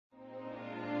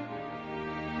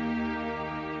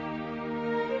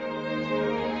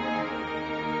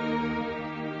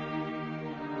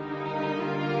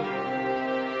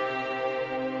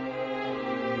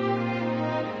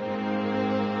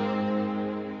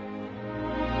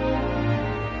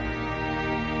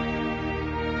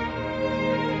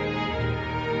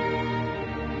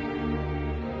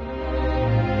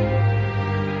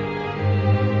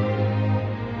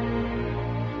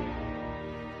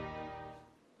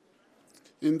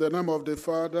In the name of the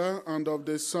Father, and of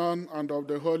the Son, and of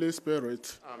the Holy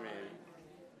Spirit. Amen.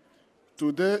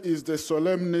 Today is the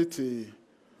solemnity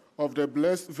of the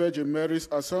Blessed Virgin Mary's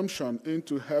Assumption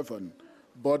into heaven,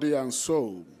 body and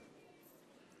soul.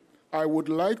 I would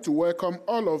like to welcome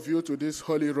all of you to this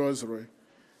Holy Rosary,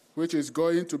 which is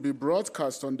going to be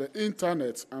broadcast on the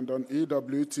internet and on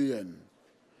EWTN.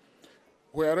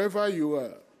 Wherever you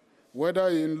are, whether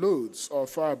in Lourdes or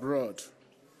far abroad,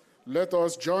 let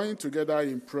us join together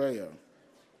in prayer.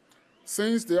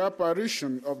 Since the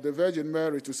apparition of the Virgin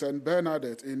Mary to Saint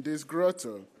Bernadette in this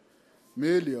grotto,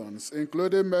 millions,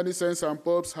 including many saints and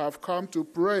popes, have come to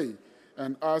pray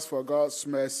and ask for God's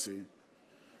mercy.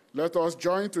 Let us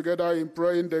join together in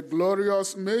praying the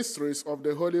glorious mysteries of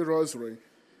the Holy Rosary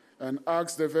and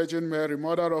ask the Virgin Mary,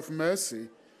 Mother of Mercy,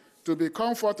 to be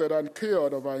comforted and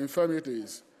cured of our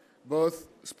infirmities, both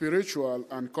spiritual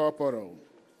and corporal.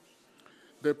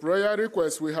 The prayer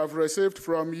requests we have received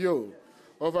from you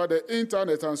over the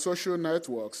internet and social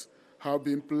networks have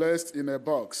been placed in a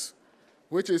box,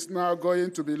 which is now going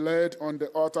to be laid on the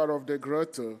altar of the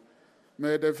grotto.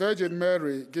 May the Virgin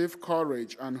Mary give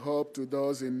courage and hope to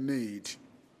those in need.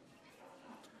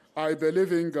 I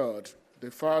believe in God, the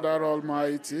Father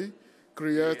Almighty,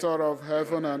 creator of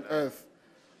heaven and earth,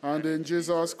 and in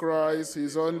Jesus Christ,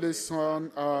 his only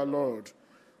Son, our Lord,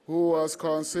 who was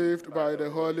conceived by the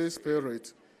Holy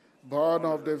Spirit, born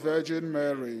of the Virgin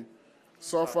Mary,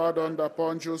 suffered under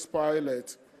Pontius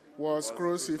Pilate, was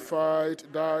crucified,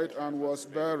 died, and was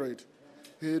buried.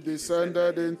 He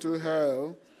descended into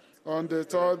hell. On the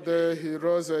third day he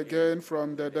rose again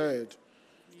from the dead.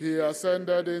 He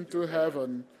ascended into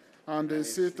heaven and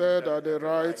is seated at the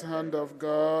right hand of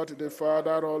God, the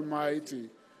Father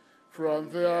Almighty. From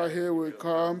there he will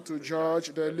come to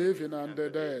judge the living and the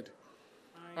dead.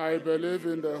 I believe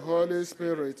in the Holy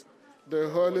Spirit, the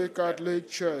Holy Catholic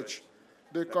Church,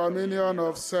 the communion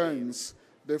of saints,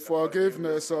 the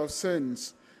forgiveness of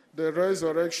sins, the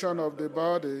resurrection of the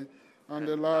body, and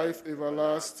the life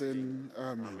everlasting.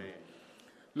 Amen.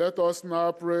 Let us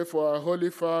now pray for our Holy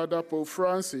Father, Pope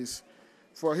Francis,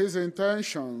 for his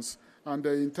intentions and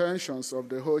the intentions of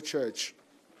the whole Church.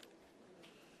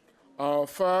 Our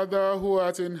Father, who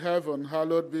art in heaven,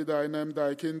 hallowed be thy name,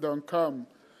 thy kingdom come.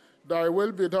 Thy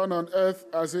will be done on earth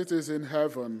as it is in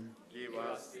heaven. Give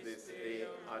us this day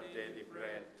our daily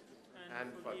bread, and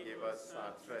forgive us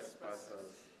our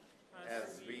trespasses,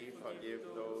 as we forgive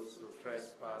those who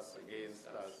trespass against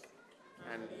us.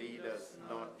 And lead us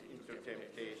not into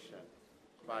temptation,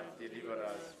 but deliver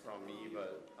us from evil.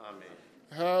 Amen.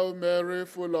 Hail Mary,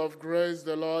 full of grace,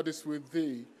 the Lord is with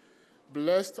thee.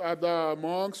 Blessed art thou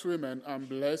amongst women, and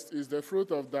blessed is the fruit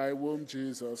of thy womb,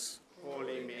 Jesus.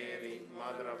 Holy Mary,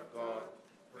 Mother of God,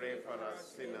 pray for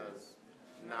us sinners,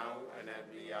 now and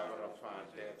at the hour of our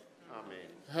death. Amen.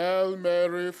 Hail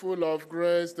Mary, full of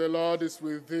grace, the Lord is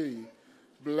with thee.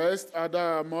 Blessed art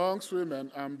thou amongst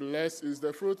women, and blessed is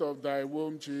the fruit of thy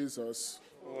womb, Jesus.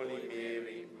 Holy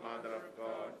Mary, Mother of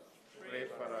God, pray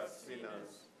for us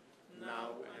sinners, now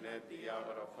and at the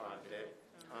hour of our death.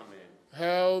 Amen.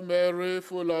 Hail Mary,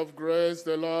 full of grace,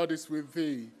 the Lord is with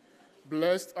thee.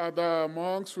 Blessed art thou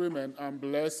amongst women, and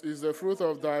blessed is the fruit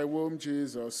of thy womb,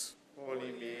 Jesus.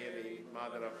 Holy Mary,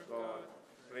 Mother of God,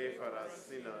 pray for us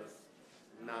sinners,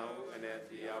 now and at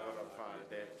the hour of our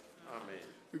death.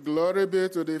 Amen. Glory be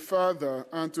to the Father,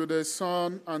 and to the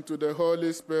Son, and to the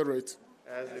Holy Spirit.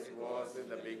 As it was in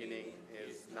the beginning,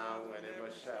 is now, and ever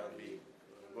shall be,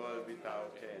 world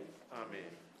without end. Amen.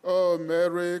 O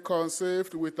Mary,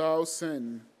 conceived without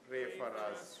sin. Pray for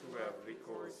us who have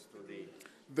recourse to thee.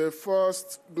 The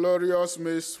first glorious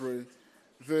mystery,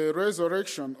 the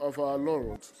resurrection of our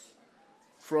Lord.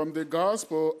 From the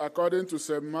Gospel according to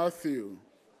St. Matthew.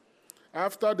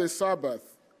 After the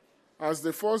Sabbath, as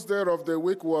the first day of the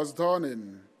week was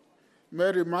dawning,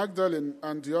 Mary Magdalene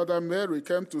and the other Mary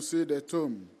came to see the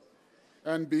tomb.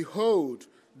 And behold,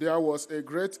 there was a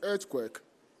great earthquake.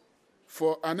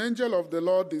 For an angel of the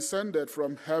Lord descended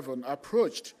from heaven,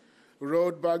 approached,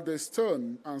 rolled back the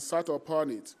stone, and sat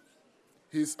upon it.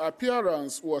 His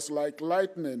appearance was like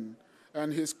lightning,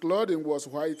 and his clothing was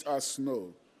white as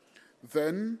snow.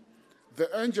 Then the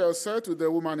angel said to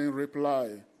the woman in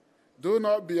reply, "Do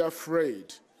not be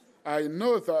afraid. I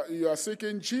know that you are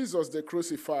seeking Jesus the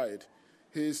crucified.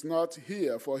 He is not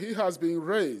here, for he has been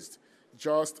raised,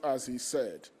 just as he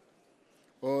said."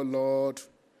 O Lord,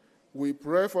 we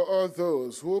pray for all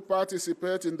those who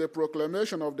participate in the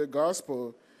proclamation of the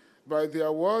gospel by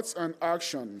their words and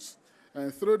actions,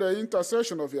 and through the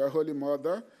intercession of your Holy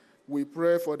Mother, we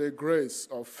pray for the grace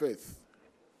of faith.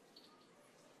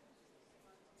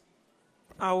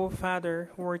 Our Father,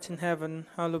 who art in heaven,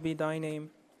 hallowed be thy name.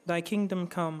 Thy kingdom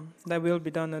come, thy will be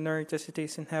done on earth as it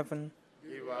is in heaven.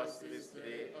 Give us this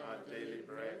day our daily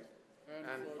bread,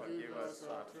 and forgive us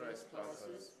our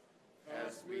trespasses,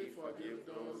 as we forgive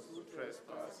those who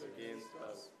trespass against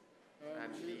us.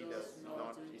 And lead us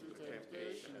not into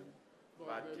temptation,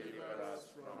 but deliver us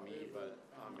from evil.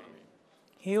 Amen.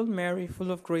 Hail Mary,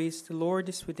 full of grace, the Lord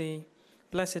is with thee.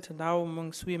 Blessed art thou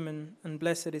amongst women, and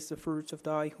blessed is the fruit of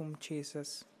thy womb,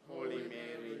 Jesus. Holy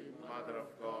Mary, Mother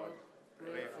of God,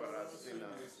 pray for us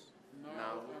sinners,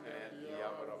 now and at the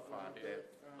hour of our death.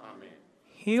 Amen.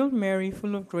 Hail Mary,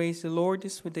 full of grace, the Lord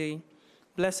is with thee.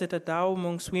 Blessed art thou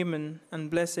amongst women, and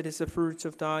blessed is the fruit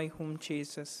of thy womb,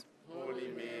 Jesus. Holy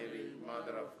Mary,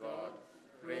 Mother of God,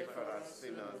 pray for us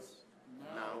sinners,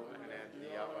 now and at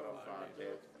the hour of our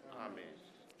death. Amen.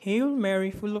 Hail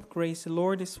Mary, full of grace, the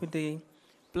Lord is with thee.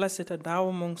 Blessed art thou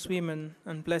amongst women,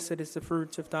 and blessed is the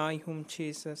fruit of thy womb,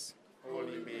 Jesus.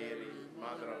 Holy Mary,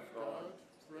 Mother of God,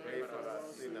 pray for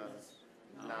us sinners,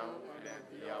 now and at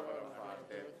the hour of our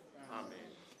death. Amen.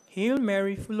 Hail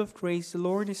Mary, full of grace, the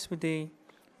Lord is with thee.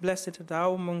 Blessed art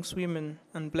thou amongst women,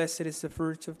 and blessed is the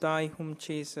fruit of thy womb,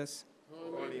 Jesus.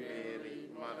 Holy Mary,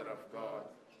 Mother of God,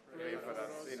 pray for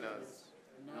us sinners,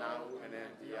 now and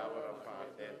at the hour of our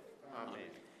death. Amen.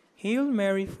 Hail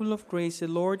Mary, full of grace, the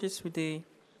Lord is with thee.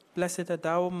 Blessed art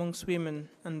thou amongst women,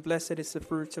 and blessed is the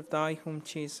fruit of thy womb,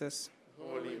 Jesus.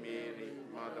 Holy Mary,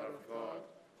 Mother of God,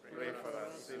 pray for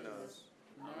us sinners,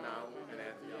 now and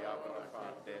at the hour of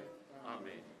our death.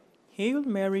 Amen. Hail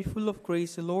Mary, full of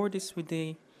grace, the Lord is with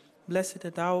thee. Blessed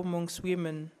art thou amongst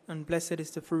women, and blessed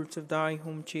is the fruit of thy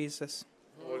womb, Jesus.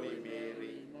 Holy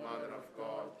Mary, Mother of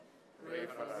God, pray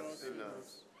for us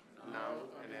sinners, now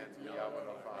and at the hour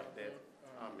of our death.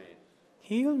 Amen.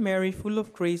 Hail Mary, full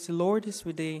of grace, the Lord is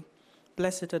with thee.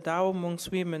 Blessed art thou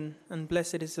amongst women, and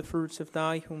blessed is the fruit of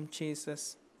thy womb,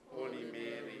 Jesus. Holy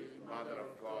Mary, Mother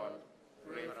of God,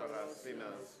 pray for us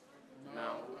sinners,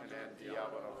 now and at the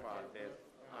hour of our death.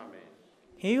 Amen.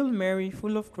 Hail Mary,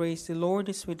 full of grace, the Lord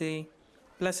is with thee.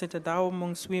 Blessed art thou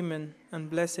amongst women, and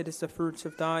blessed is the fruit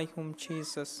of thy womb,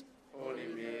 Jesus. Holy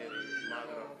Mary,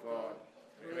 Mother of God,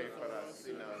 pray for us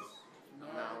sinners,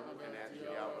 now and at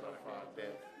the hour of our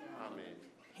death. Amen.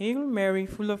 Hail Mary,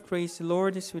 full of grace, the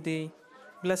Lord is with thee.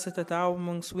 Blessed art thou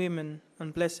amongst women,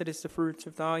 and blessed is the fruit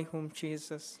of thy womb,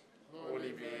 Jesus.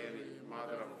 Holy Mary,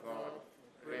 Mother of God,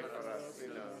 pray for us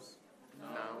sinners,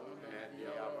 now and at the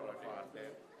hour of our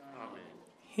death. Amen.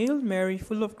 Hail Mary,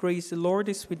 full of grace, the Lord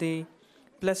is with thee.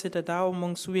 Blessed art thou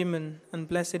amongst women, and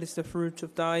blessed is the fruit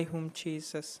of thy womb,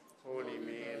 Jesus. Holy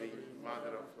Mary,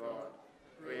 Mother of God,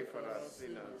 pray for us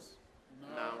sinners,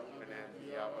 now and at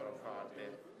the hour of our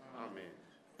death. Amen.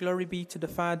 Glory be to the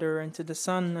Father, and to the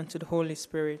Son, and to the Holy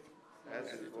Spirit. As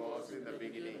it was in the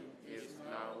beginning, is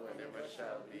now, and ever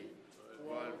shall be,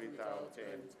 world without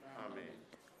end. Amen.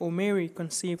 O Mary,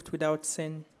 conceived without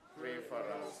sin. Pray for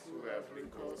us who have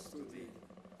recourse to thee.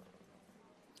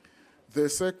 The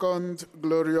second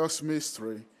glorious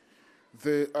mystery,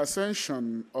 the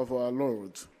Ascension of our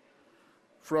Lord.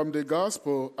 From the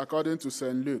Gospel according to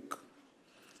St. Luke.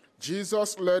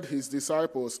 Jesus led his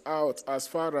disciples out as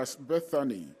far as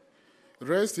Bethany,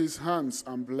 raised his hands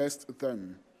and blessed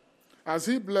them. As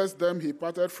he blessed them, he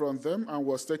parted from them and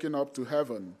was taken up to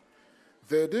heaven.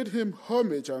 They did him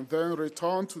homage and then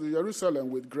returned to Jerusalem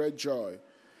with great joy,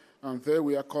 and they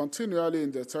were continually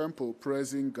in the temple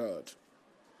praising God.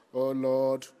 O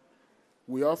Lord,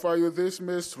 we offer you this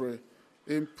mystery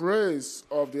in praise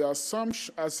of the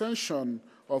ascension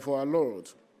of our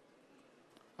Lord.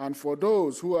 And for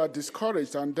those who are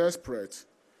discouraged and desperate,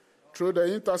 through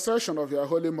the intercession of your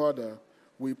Holy Mother,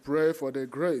 we pray for the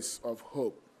grace of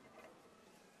hope.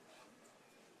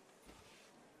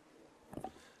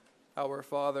 Our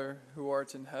Father, who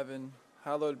art in heaven,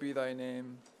 hallowed be thy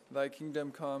name. Thy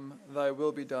kingdom come, thy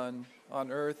will be done,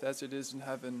 on earth as it is in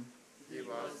heaven. Give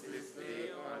us this day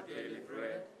our daily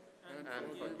bread,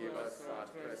 and forgive us our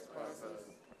trespasses,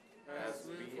 as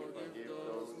we forgive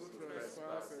those who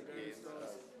trespass against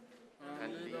us.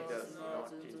 And lead us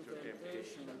not into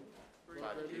temptation,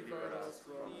 but deliver us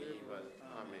from evil.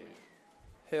 Amen.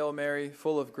 Hail Mary,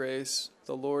 full of grace,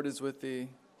 the Lord is with thee.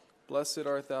 Blessed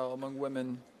art thou among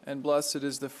women, and blessed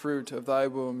is the fruit of thy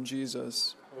womb,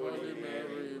 Jesus. Holy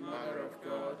Mary, Mother of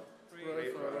God,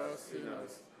 pray for us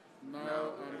sinners,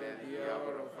 now and at the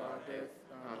hour of our death.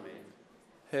 Amen.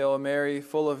 Hail Mary,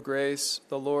 full of grace,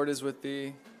 the Lord is with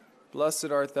thee.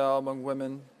 Blessed art thou among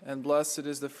women, and blessed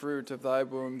is the fruit of thy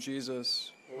womb,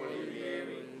 Jesus. Holy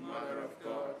Mary, Mother of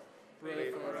God,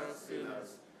 pray for us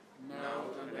sinners, now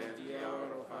and at the hour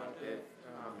of our death.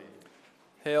 Amen.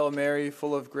 Hail Mary,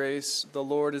 full of grace, the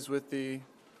Lord is with thee.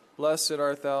 Blessed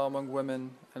art thou among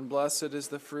women, and blessed is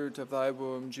the fruit of thy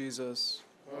womb, Jesus.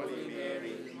 Holy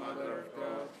Mary, Mother of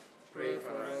God, pray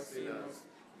for us sinners,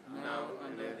 now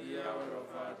and at the hour of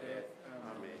our death.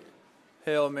 Amen.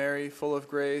 Hail Mary, full of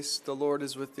grace, the Lord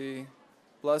is with thee.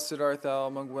 Blessed art thou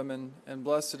among women, and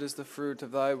blessed is the fruit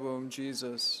of thy womb,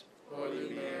 Jesus. Holy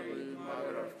Mary,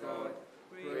 Mother of God,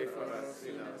 pray for us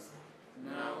sinners,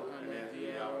 now and at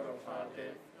the hour of our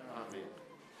death. Amen.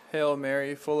 Hail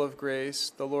Mary, full of grace,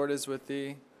 the Lord is with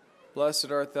thee.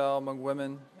 Blessed art thou among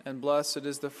women, and blessed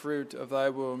is the fruit of thy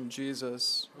womb,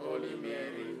 Jesus. Holy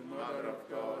Mary, Mother of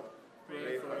God,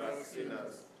 pray for us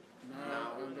sinners,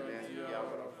 now and at the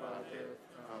hour of our death.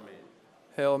 Amen.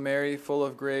 Hail Mary, full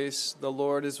of grace, the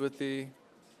Lord is with thee.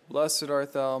 Blessed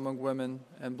art thou among women,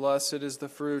 and blessed is the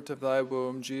fruit of thy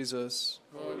womb, Jesus.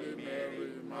 Holy Mary,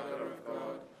 Mother of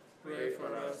God, pray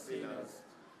for us sinners,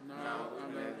 now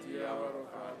and at the hour of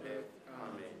our death.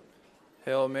 Amen.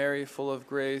 Hail Mary, full of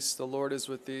grace, the Lord is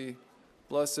with thee.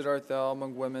 Blessed art thou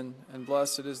among women, and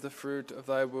blessed is the fruit of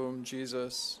thy womb,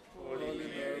 Jesus. Holy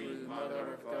Mary,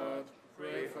 Mother of God,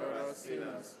 pray for us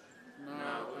sinners,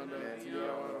 now and at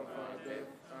the hour of our death.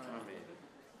 Amen.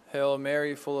 Hail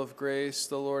Mary, full of grace,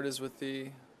 the Lord is with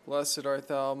thee. Blessed art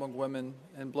thou among women,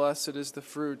 and blessed is the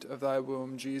fruit of thy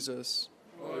womb, Jesus.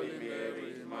 Holy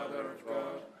Mary, Mother of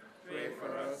God, pray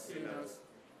for us sinners,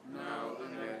 now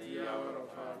and at the hour of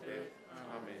our death.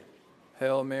 Amen.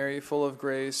 Hail Mary, full of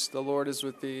grace, the Lord is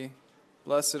with thee.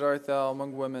 Blessed art thou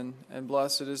among women, and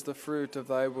blessed is the fruit of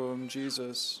thy womb,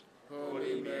 Jesus.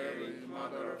 Holy Mary,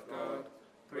 Mother of God,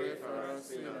 pray for us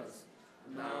sinners,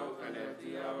 now and at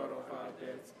the hour of our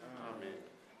death. Amen.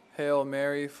 Hail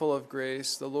Mary, full of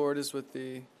grace, the Lord is with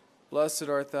thee. Blessed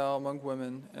art thou among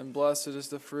women, and blessed is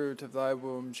the fruit of thy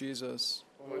womb, Jesus.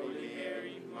 Holy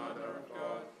Mary, Mother of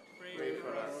God, pray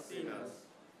for us sinners,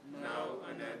 now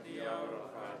and at the hour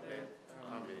of our death.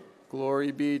 Amen.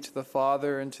 Glory be to the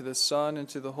Father, and to the Son, and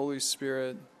to the Holy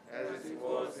Spirit. As it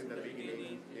was in the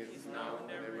beginning, is now,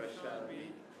 and ever shall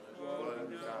be,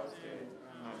 world without end.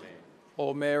 Amen.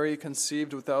 O Mary,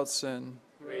 conceived without sin,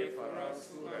 Pray for us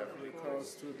who have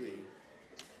recourse to thee.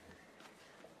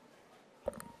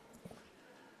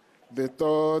 The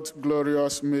third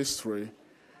glorious mystery,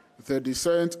 the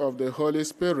descent of the Holy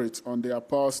Spirit on the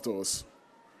apostles.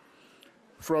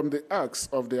 From the Acts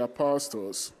of the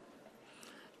Apostles.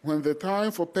 When the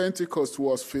time for Pentecost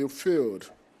was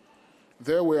fulfilled,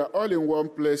 they were all in one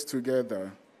place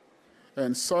together,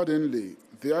 and suddenly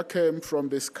there came from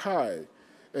the sky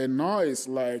a noise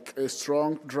like a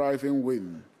strong driving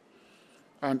wind,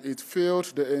 and it filled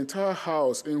the entire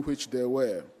house in which they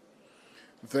were.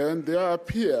 Then there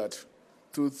appeared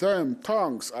to them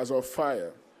tongues as of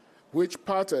fire, which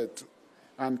parted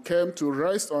and came to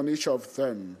rest on each of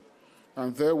them.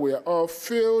 And they were all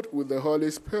filled with the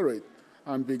Holy Spirit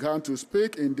and began to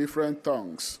speak in different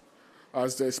tongues,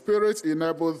 as the Spirit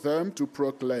enabled them to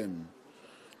proclaim.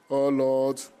 O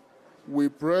Lord, we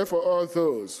pray for all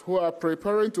those who are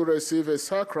preparing to receive a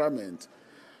sacrament,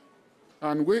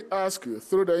 and we ask you,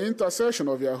 through the intercession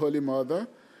of your Holy Mother,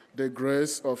 the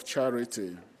grace of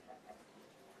charity.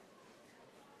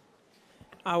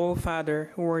 Our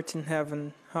Father, who art in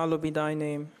heaven, hallowed be thy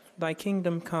name. Thy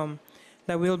kingdom come,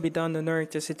 thy will be done on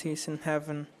earth as it is in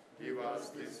heaven. Give us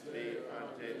this day our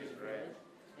daily bread,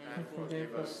 and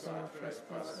forgive us our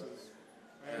trespasses,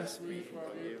 as we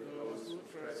forgive those who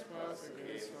trespass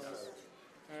against us.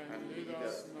 And lead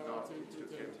us not into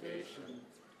temptation,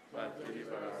 but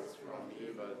deliver us from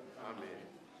evil. Amen.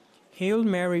 Hail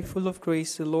Mary, full of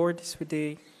grace, the Lord is with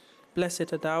thee.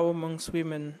 Blessed art thou amongst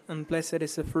women, and blessed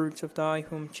is the fruit of thy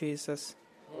womb, Jesus.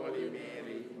 Holy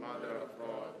Mary, Mother of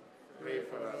God, pray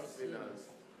for us sinners,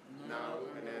 now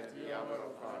and at the hour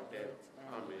of our death.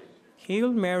 Amen.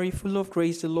 Hail Mary, full of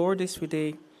grace, the Lord is with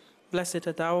thee. Blessed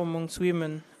art thou amongst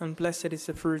women, and blessed is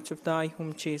the fruit of thy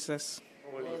womb, Jesus.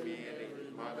 Holy Mary,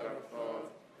 Mother of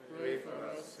God, pray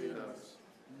for us sinners,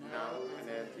 now and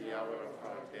at the hour of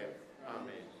our death.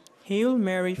 Amen. Hail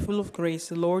Mary, full of grace,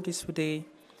 the Lord is with thee.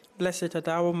 Blessed art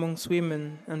thou amongst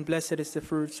women, and blessed is the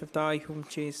fruit of thy womb,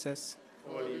 Jesus.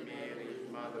 Holy Mary,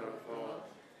 Mother of God,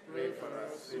 pray for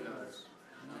us sinners,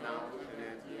 now and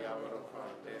at the hour of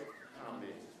our death. Amen.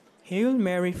 Hail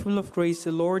Mary, full of grace,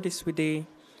 the Lord is with thee.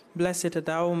 Blessed art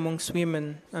thou amongst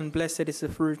women, and blessed is the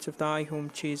fruit of thy womb,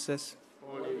 Jesus.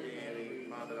 Holy Mary,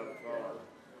 Mother of God,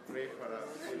 pray for us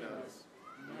sinners,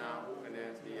 now and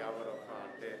at the hour of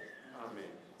our death. Amen.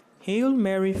 Hail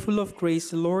Mary, full of grace,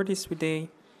 the Lord is with thee.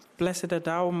 Blessed art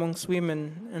thou amongst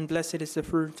women, and blessed is the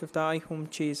fruit of thy womb,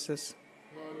 Jesus.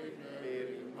 Holy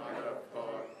Mary, Mother of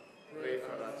God, pray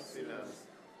for us sinners,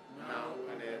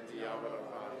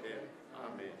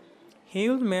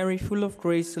 Hail Mary, full of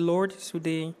grace, the Lord is with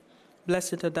thee.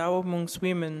 Blessed art thou amongst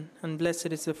women, and blessed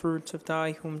is the fruit of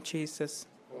thy womb, Jesus.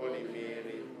 Holy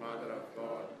Mary, Mother of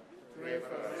God, pray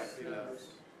for us sinners,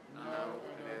 now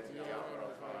and at the hour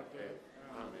of our death.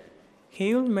 Amen.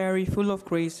 Hail Mary, full of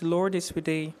grace, the Lord is with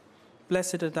thee.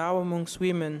 Blessed art thou amongst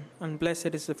women, and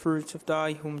blessed is the fruit of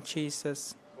thy womb,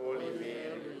 Jesus. Holy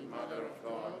Mary, Mother of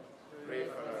God, pray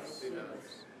for us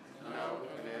sinners, now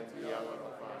and at the hour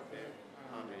of our death.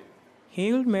 Amen.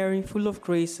 Hail Mary, full of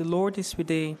grace, the Lord is with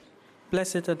thee.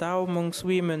 Blessed art thou amongst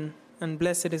women, and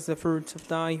blessed is the fruit of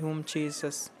thy womb,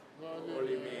 Jesus.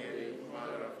 Holy Mary,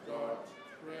 Mother of God,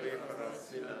 pray for us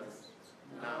sinners,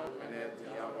 now and at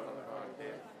the hour of our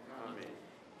death. Amen.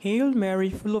 Hail Mary,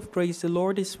 full of grace, the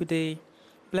Lord is with thee.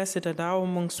 Blessed art thou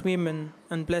amongst women,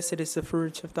 and blessed is the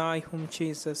fruit of thy womb,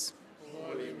 Jesus.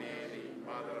 Holy Mary,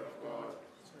 Mother of God,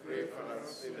 pray for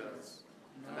us sinners,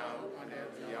 now and at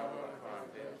the hour of our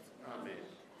death. Amen.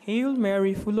 Hail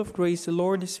Mary, full of grace, the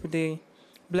Lord is with thee.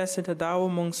 Blessed art thou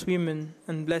amongst women,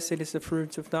 and blessed is the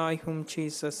fruit of thy womb,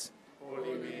 Jesus.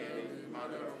 Holy Mary,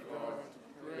 Mother of God,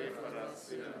 pray for us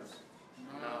sinners,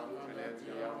 now and at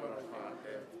the hour of our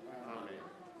death. Amen.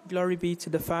 Glory be to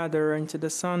the Father, and to the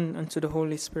Son, and to the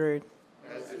Holy Spirit.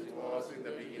 As it was in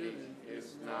the beginning,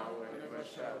 is now, and ever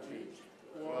shall be,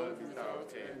 world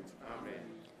without end. Amen.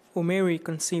 O Mary,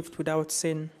 conceived without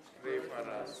sin. Pray for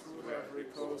us who have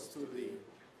recourse to thee.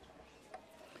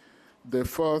 The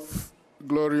fourth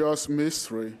glorious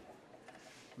mystery,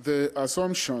 the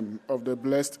Assumption of the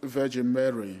Blessed Virgin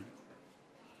Mary.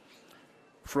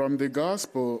 From the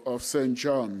Gospel of St.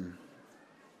 John.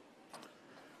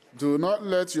 Do not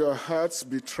let your hearts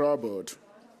be troubled.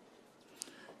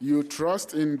 You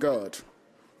trust in God,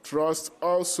 trust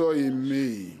also in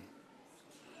me.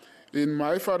 In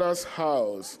my Father's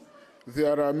house,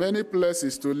 there are many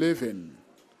places to live in.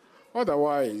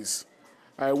 Otherwise,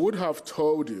 I would have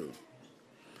told you.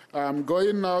 I am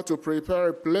going now to prepare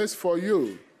a place for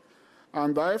you,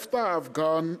 and after I have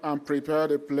gone and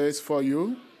prepared a place for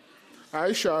you,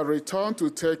 I shall return to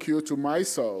take you to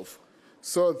myself,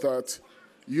 so that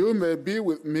you may be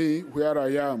with me where I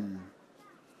am.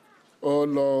 O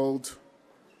Lord,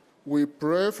 we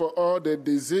pray for all the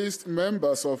deceased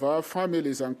members of our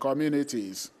families and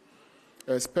communities,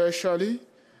 especially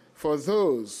for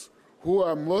those who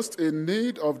are most in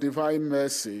need of divine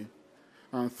mercy.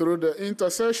 And through the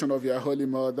intercession of your Holy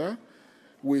Mother,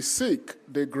 we seek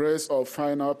the grace of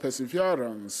final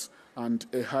perseverance and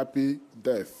a happy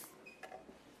death.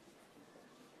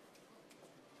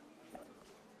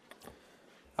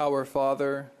 Our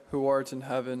Father, who art in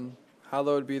heaven,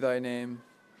 hallowed be thy name.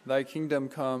 Thy kingdom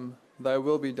come, thy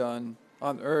will be done,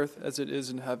 on earth as it is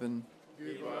in heaven.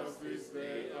 Give us this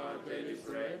day our daily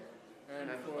bread, and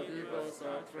forgive us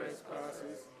our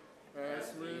trespasses,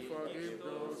 as we forgive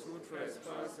those who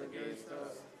trespass against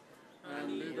us.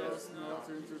 And lead us not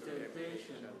into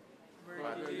temptation,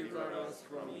 but deliver us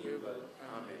from evil.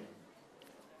 Amen.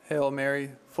 Hail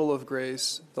Mary, full of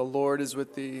grace, the Lord is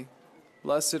with thee.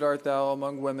 Blessed art thou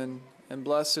among women, and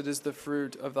blessed is the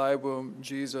fruit of thy womb,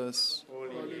 Jesus.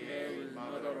 Holy Mary,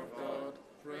 Mother of God,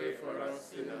 pray for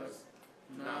us sinners,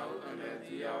 now and at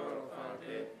the hour of our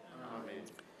death. Amen.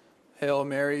 Hail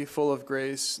Mary, full of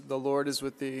grace, the Lord is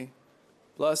with thee.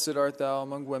 Blessed art thou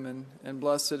among women, and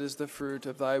blessed is the fruit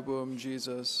of thy womb,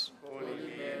 Jesus. Holy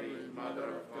Mary,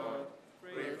 Mother of God,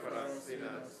 pray for us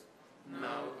sinners,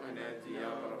 now and at the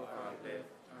hour of our death.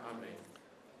 Amen.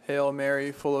 Hail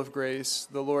Mary, full of grace,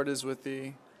 the Lord is with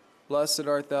thee. Blessed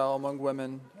art thou among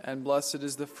women, and blessed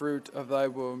is the fruit of thy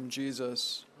womb,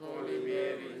 Jesus. Holy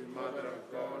Mary, Mother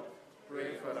of God,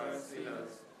 pray for us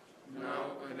sinners, now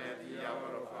and at the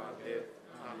hour of our death.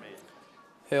 Amen.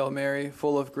 Hail Mary,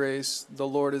 full of grace, the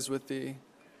Lord is with thee.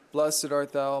 Blessed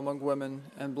art thou among women,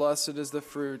 and blessed is the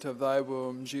fruit of thy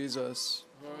womb, Jesus.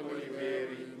 Holy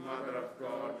Mary, Mother of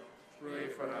God, pray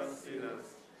for us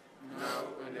sinners, now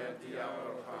and at the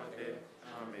hour of our death.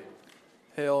 Amen.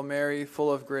 Hail Mary,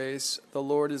 full of grace, the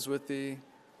Lord is with thee.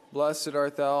 Blessed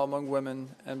art thou among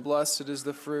women, and blessed is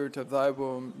the fruit of thy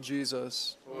womb,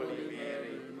 Jesus. Holy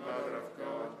Mary, Mother of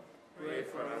God, pray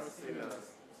for us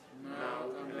sinners, now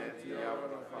and at the hour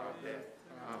of our death.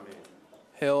 Amen.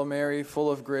 Hail Mary, full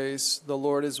of grace, the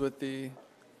Lord is with thee.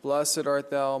 Blessed art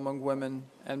thou among women,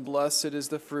 and blessed is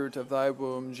the fruit of thy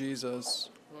womb, Jesus.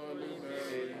 Holy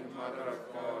Mary, Mother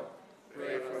of God,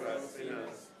 pray for us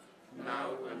sinners, now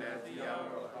and at the hour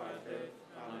of our death.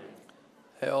 Amen.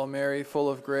 Hail Mary, full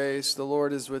of grace, the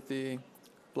Lord is with thee.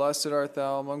 Blessed art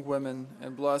thou among women,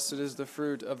 and blessed is the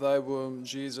fruit of thy womb,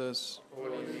 Jesus.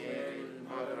 Holy Mary,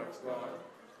 Mother of God,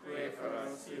 pray for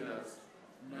us sinners,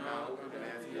 now and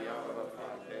at the hour of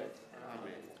our death.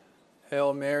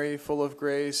 Hail Mary, full of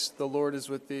grace, the Lord is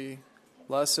with thee.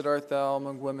 Blessed art thou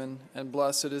among women, and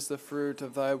blessed is the fruit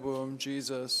of thy womb,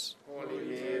 Jesus. Holy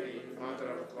Mary,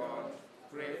 Mother of God,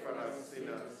 pray for us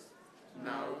sinners,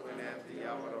 now and at the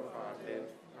hour of our death.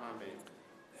 Amen.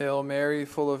 Hail Mary,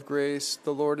 full of grace,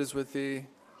 the Lord is with thee.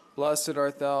 Blessed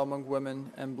art thou among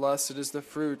women, and blessed is the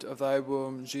fruit of thy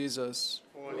womb, Jesus.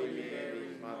 Holy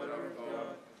Mary, Mother of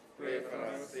God, pray for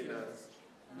us sinners,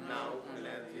 now and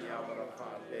at the hour of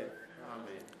our death.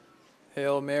 Amen.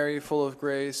 Hail Mary, full of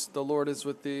grace, the Lord is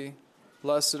with thee.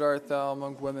 Blessed art thou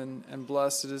among women, and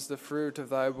blessed is the fruit of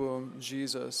thy womb,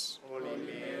 Jesus. Holy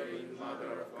Mary,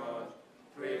 Mother of God,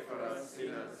 pray for us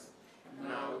sinners,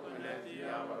 now and at the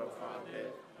hour of our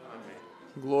death.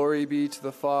 Amen. Glory be to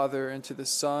the Father, and to the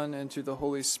Son, and to the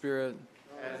Holy Spirit.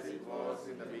 As it was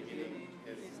in the beginning,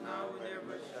 is now, and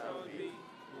ever shall be,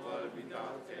 world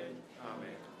without end.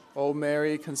 Amen. O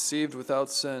Mary, conceived without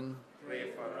sin,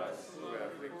 Pray for us who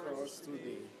have recourse to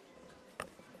thee.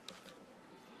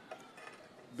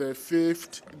 The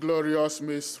fifth glorious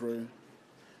mystery,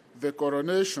 the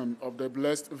coronation of the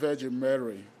Blessed Virgin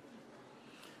Mary.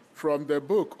 From the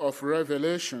book of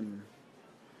Revelation,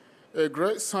 a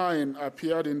great sign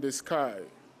appeared in the sky,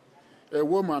 a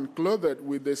woman clothed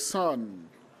with the sun,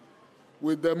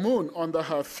 with the moon under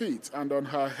her feet, and on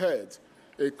her head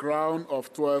a crown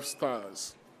of 12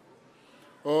 stars.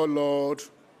 O Lord,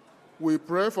 we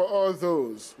pray for all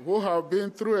those who have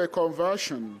been through a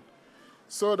conversion,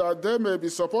 so that they may be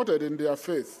supported in their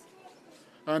faith.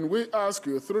 And we ask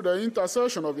you, through the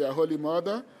intercession of your Holy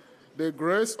Mother, the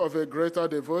grace of a greater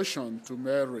devotion to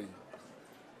Mary.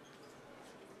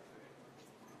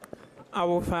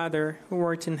 Our Father, who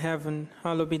art in heaven,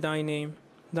 hallowed be thy name.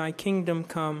 Thy kingdom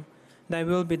come, thy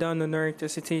will be done on earth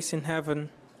as it is in heaven.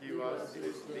 Give us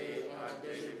this day our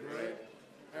daily bread,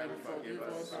 and forgive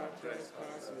us our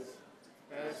trespasses,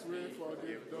 as we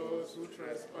forgive those who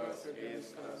trespass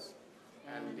against us.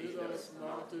 And lead us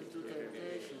not into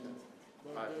temptation,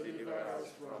 but deliver us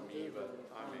from evil.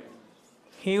 Amen.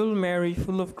 Hail Mary,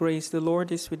 full of grace, the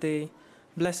Lord is with thee.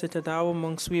 Blessed art thou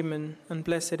amongst women, and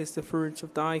blessed is the fruit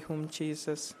of thy womb,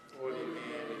 Jesus. Holy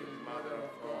Mary, Mother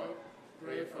of God,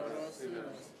 pray for us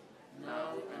sinners,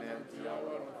 now and at the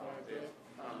hour of our death.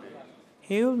 Amen.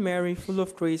 Hail Mary, full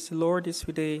of grace, the Lord is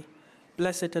with thee.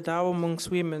 Blessed art thou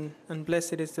amongst women, and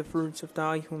blessed is the fruit of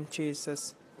thy womb,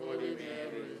 Jesus. Holy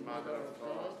Mary, Mother of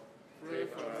God, pray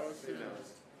for us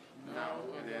sinners, now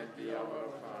and at the hour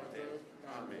of our death.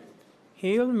 Amen.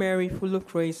 Hail Mary, full of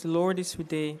grace, the Lord is with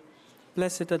thee.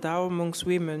 Blessed art thou amongst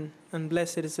women, and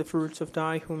blessed is the fruit of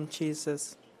thy womb,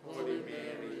 Jesus. Holy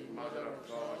Mary, Mother of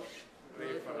God,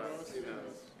 pray for us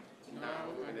sinners, now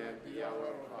and at the hour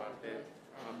of our death.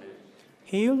 Amen.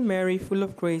 Hail Mary, full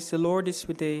of grace, the Lord is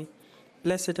with thee.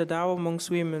 Blessed art thou amongst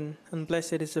women, and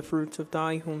blessed is the fruit of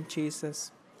thy womb,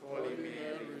 Jesus. Holy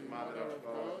Mary, Mother of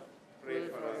God, pray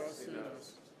for us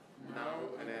sinners, now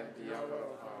and at the hour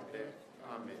of our death.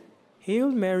 Amen. Hail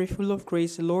Mary, full of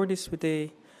grace, the Lord is with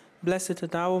thee. Blessed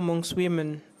art thou amongst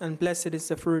women, and blessed is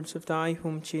the fruit of thy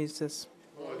womb, Jesus.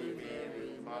 Holy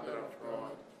Mary, Mother of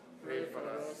God, pray for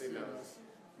us sinners,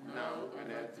 now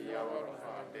and at the hour of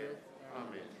our death.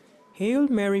 Amen. Hail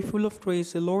Mary, full of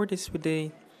grace, the Lord is with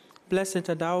thee. Blessed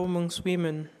art thou amongst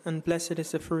women, and blessed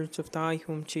is the fruit of thy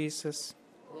womb, Jesus.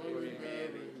 Holy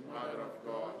Mary, Mother of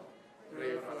God,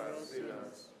 pray for us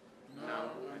sinners, now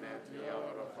and at the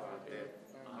hour of our death.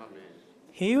 Amen.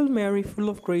 Hail Mary, full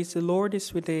of grace, the Lord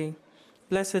is with thee.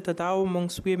 Blessed art thou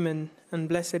amongst women, and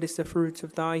blessed is the fruit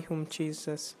of thy womb,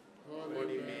 Jesus.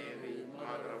 Holy Mary,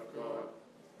 Mother of God,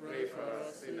 pray for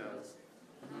us sinners,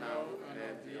 now and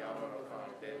at the hour of our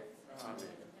death. Amen.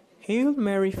 Hail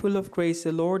Mary, full of grace,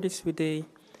 the Lord is with thee.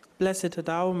 Blessed art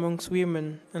thou amongst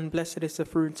women, and blessed is the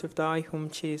fruit of thy womb,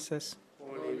 Jesus.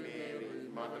 Holy Mary,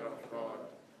 Mother of God,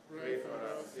 pray for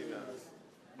us sinners,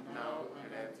 now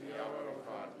and at the hour of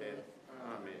our death.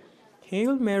 Amen.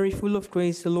 Hail Mary, full of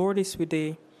grace, the Lord is with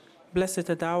thee. Blessed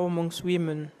art thou amongst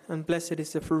women, and blessed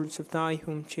is the fruit of thy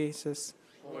womb, Jesus.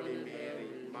 Holy Mary,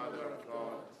 Mother of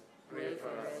God, pray for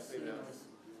us sinners,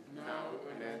 now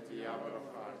and at the hour of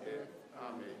our death.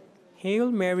 Amen.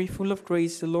 Hail Mary, full of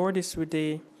grace, the Lord is with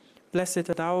thee. Blessed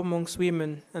art thou amongst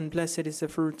women, and blessed is the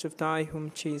fruit of thy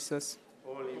womb, Jesus.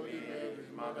 Holy Mary,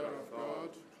 Mother of God,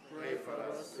 pray for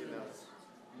us sinners,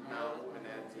 now and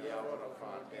at the hour of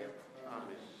our death.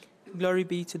 Amen. Glory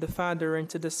be to the Father, and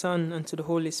to the Son, and to the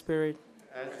Holy Spirit.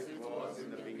 As it was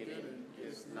in the beginning,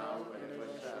 is now, and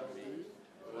ever shall be,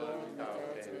 world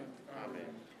without end.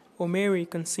 Amen. O Mary,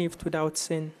 conceived without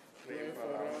sin. Pray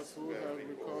for us who have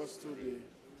recourse to thee.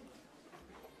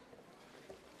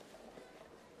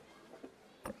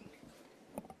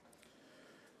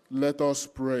 Let us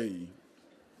pray.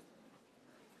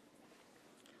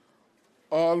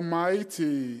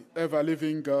 Almighty,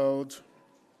 ever-living God,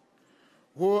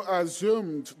 who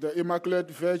assumed the Immaculate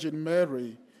Virgin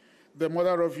Mary, the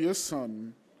mother of your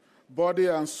Son, body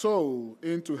and soul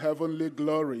into heavenly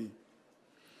glory,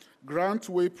 grant,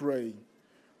 we pray,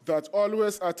 that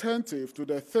always attentive to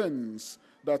the things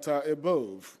that are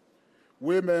above,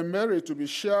 we may merit to be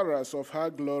sharers of her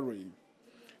glory.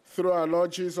 Through our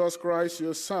Lord Jesus Christ,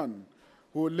 your Son,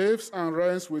 who lives and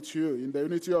reigns with you in the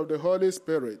unity of the Holy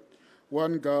Spirit,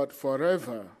 one God,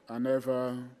 forever and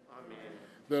ever. Amen.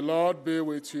 The Lord be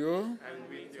with you. And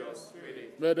with your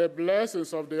spirit. May the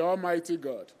blessings of the Almighty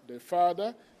God, the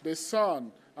Father, the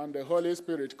Son, and the Holy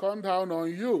Spirit come down on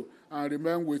you and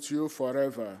remain with you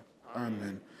forever.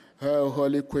 Amen. Hail,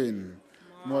 Holy Queen,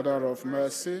 Mother of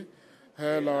Mercy,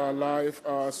 hail our life,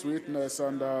 our sweetness,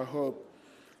 and our hope.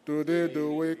 Today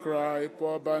do we cry,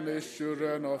 poor banished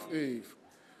children of Eve.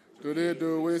 Today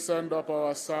do we send up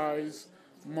our sighs,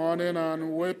 mourning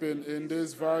and weeping in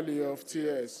this valley of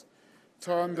tears.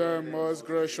 Turn them, most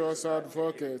gracious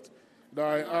Advocate,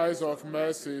 thy eyes of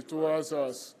mercy towards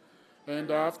us,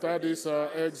 and after this our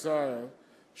exile,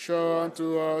 show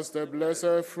unto us the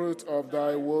blessed fruit of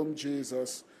thy womb,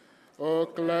 Jesus. O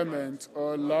clement,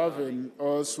 O loving,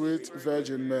 O sweet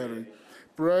Virgin Mary,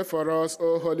 pray for us,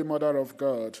 O Holy Mother of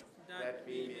God, that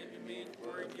we may be made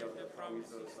worthy of the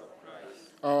promises of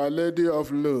Christ. Our Lady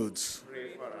of Lourdes,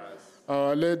 Pray for us.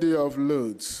 Our Lady of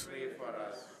Lourdes, Pray for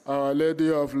us. Our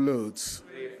Lady of Lourdes,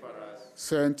 Pray for us.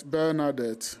 Saint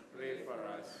Bernadette, Pray for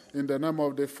us. in the name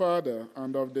of the Father,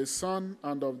 and of the Son,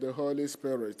 and of the Holy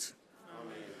Spirit.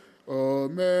 Amen. O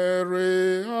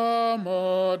Mary, our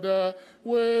Mother,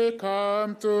 we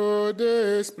come to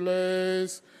this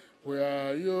place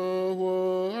where you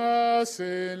who are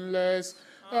sinless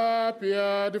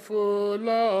appeared full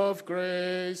of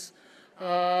grace.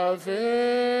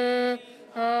 Ave,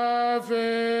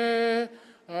 Ave,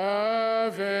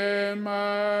 Ave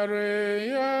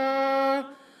Maria,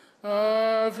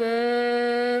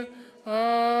 Ave,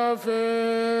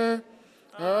 Ave,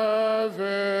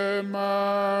 Ave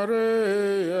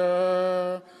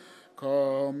Maria.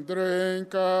 Come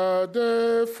drink at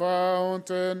the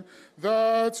fountain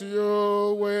that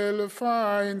you will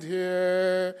find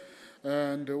here,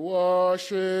 and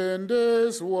wash in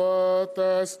these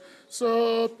waters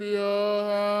so pure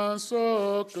and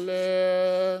so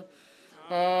clear.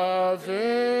 Ave,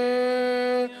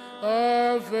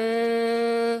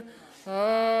 Ave,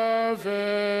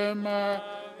 Ave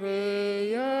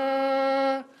Maria,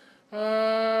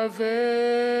 Ave,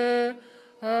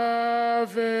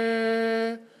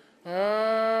 Ave,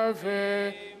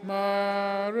 Ave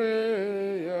Maria.